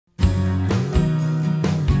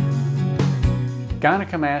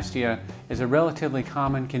Gynecomastia is a relatively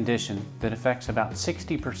common condition that affects about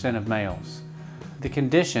 60% of males. The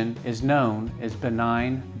condition is known as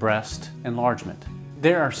benign breast enlargement.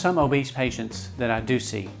 There are some obese patients that I do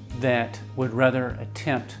see that would rather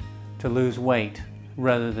attempt to lose weight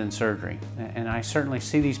rather than surgery. And I certainly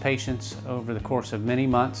see these patients over the course of many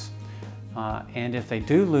months. And if they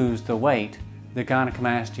do lose the weight, the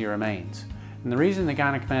gynecomastia remains. And the reason the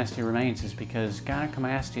gynecomastia remains is because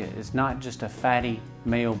gynecomastia is not just a fatty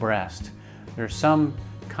male breast. There's some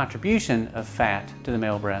contribution of fat to the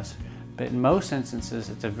male breast, but in most instances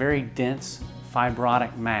it's a very dense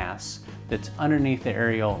fibrotic mass that's underneath the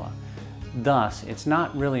areola. Thus, it's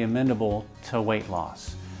not really amenable to weight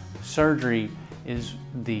loss. Surgery is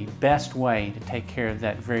the best way to take care of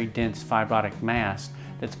that very dense fibrotic mass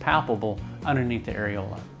that's palpable underneath the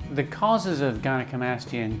areola. The causes of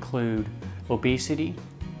gynecomastia include obesity,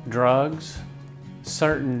 drugs,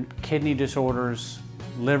 certain kidney disorders,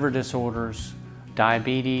 liver disorders,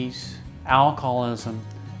 diabetes, alcoholism,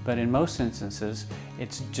 but in most instances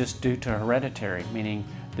it's just due to hereditary, meaning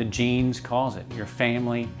the genes cause it. Your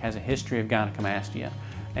family has a history of gynecomastia,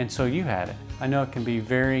 and so you have it. I know it can be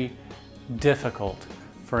very difficult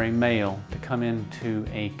for a male to come into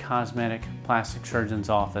a cosmetic plastic surgeon's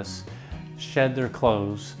office, shed their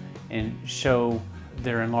clothes, and show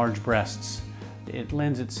their enlarged breasts. It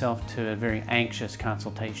lends itself to a very anxious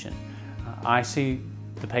consultation. I see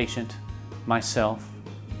the patient myself.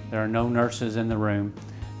 There are no nurses in the room,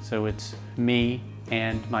 so it's me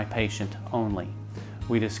and my patient only.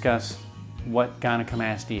 We discuss what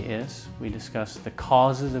gynecomastia is, we discuss the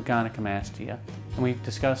causes of gynecomastia, and we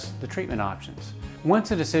discuss the treatment options. Once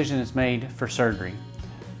a decision is made for surgery,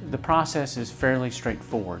 the process is fairly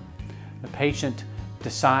straightforward. The patient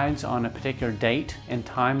decides on a particular date and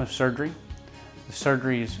time of surgery. The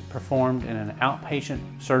surgery is performed in an outpatient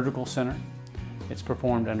surgical center. It's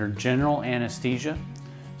performed under general anesthesia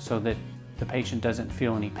so that the patient doesn't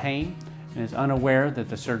feel any pain and is unaware that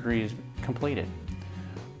the surgery is completed.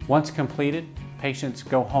 Once completed, patients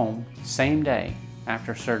go home same day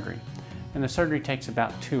after surgery, and the surgery takes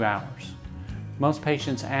about 2 hours. Most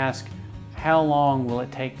patients ask, how long will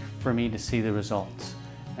it take for me to see the results?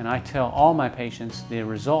 And I tell all my patients the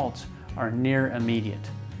results are near immediate.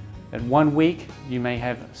 At 1 week, you may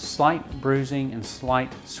have slight bruising and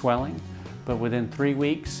slight swelling, but within 3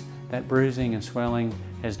 weeks, that bruising and swelling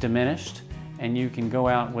has diminished, and you can go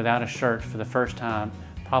out without a shirt for the first time,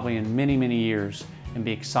 probably in many, many years, and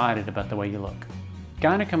be excited about the way you look.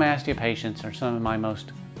 Gynecomastia patients are some of my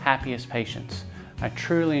most happiest patients. I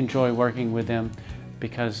truly enjoy working with them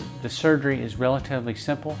because the surgery is relatively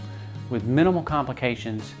simple with minimal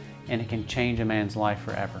complications, and it can change a man's life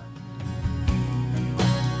forever.